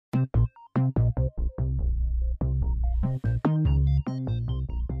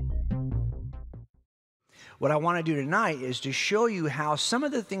What I want to do tonight is to show you how some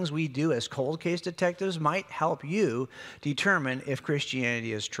of the things we do as cold case detectives might help you determine if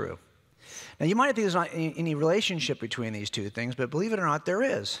Christianity is true. Now, you might think there's not any relationship between these two things, but believe it or not, there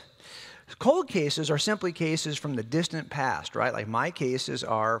is. Cold cases are simply cases from the distant past, right? Like my cases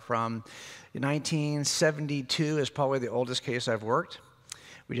are from 1972 is probably the oldest case I've worked.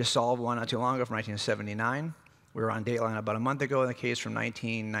 We just solved one not too long ago from 1979. We were on Dateline about a month ago in a case from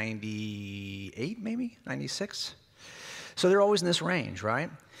 1998, maybe, 96. So they're always in this range, right?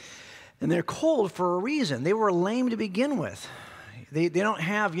 And they're cold for a reason. They were lame to begin with. They don't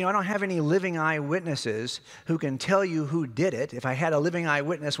have, I don't have any living eyewitnesses who can tell you who did it. If I had a living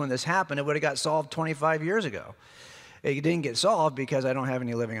eyewitness when this happened, it would have got solved 25 years ago. It didn't get solved because I don't have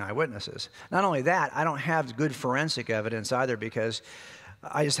any living eyewitnesses. Not only that, I don't have good forensic evidence either because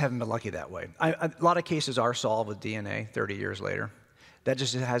I just haven't been lucky that way. A lot of cases are solved with DNA 30 years later. That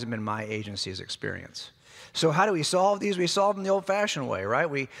just hasn't been my agency's experience. So how do we solve these? We solve them the old-fashioned way, right?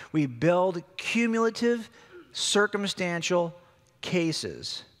 We build cumulative, circumstantial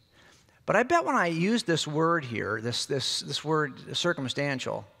cases. But I bet when I use this word here, this word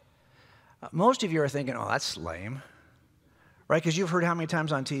circumstantial, most of you are thinking, oh, that's lame, right? Because you've heard how many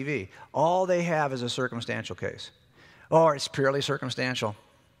times on TV, all they have is a circumstantial case. Or it's purely circumstantial.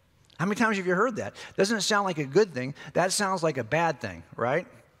 How many times have you heard that? Doesn't it sound like a good thing? That sounds like a bad thing, right?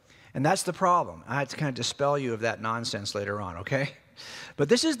 And that's the problem. I had to kind of dispel you of that nonsense later on, okay? But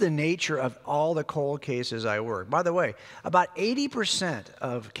this is the nature of all the cold cases I work. By the way, about 80%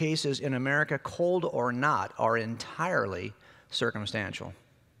 of cases in America, cold or not, are entirely circumstantial.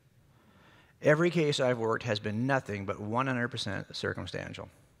 Every case I've worked has been nothing but 100% circumstantial.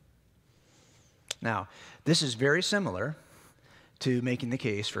 Now, this is very similar to making the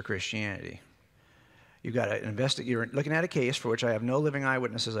case for Christianity. You've got to investigate. You're looking at a case for which I have no living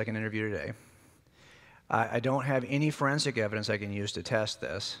eyewitnesses I can interview today. I don't have any forensic evidence I can use to test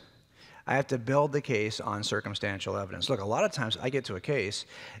this. I have to build the case on circumstantial evidence. Look, a lot of times I get to a case,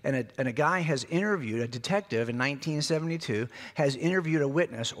 and a guy has interviewed, a detective in 1972 has interviewed a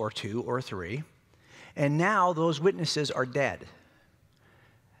witness or two or three, and now those witnesses are dead.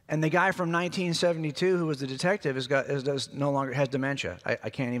 And the guy from 1972 who was the detective no longer has dementia. I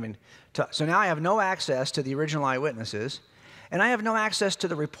can't even talk. So now I have no access to the original eyewitnesses, and I have no access to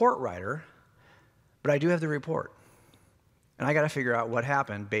the report writer, but I do have the report. And I got to figure out what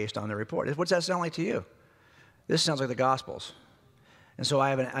happened based on the report. What's that sound like to you? This sounds like the Gospels. And so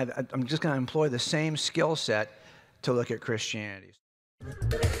I'm just going to employ the same skill set to look at Christianity.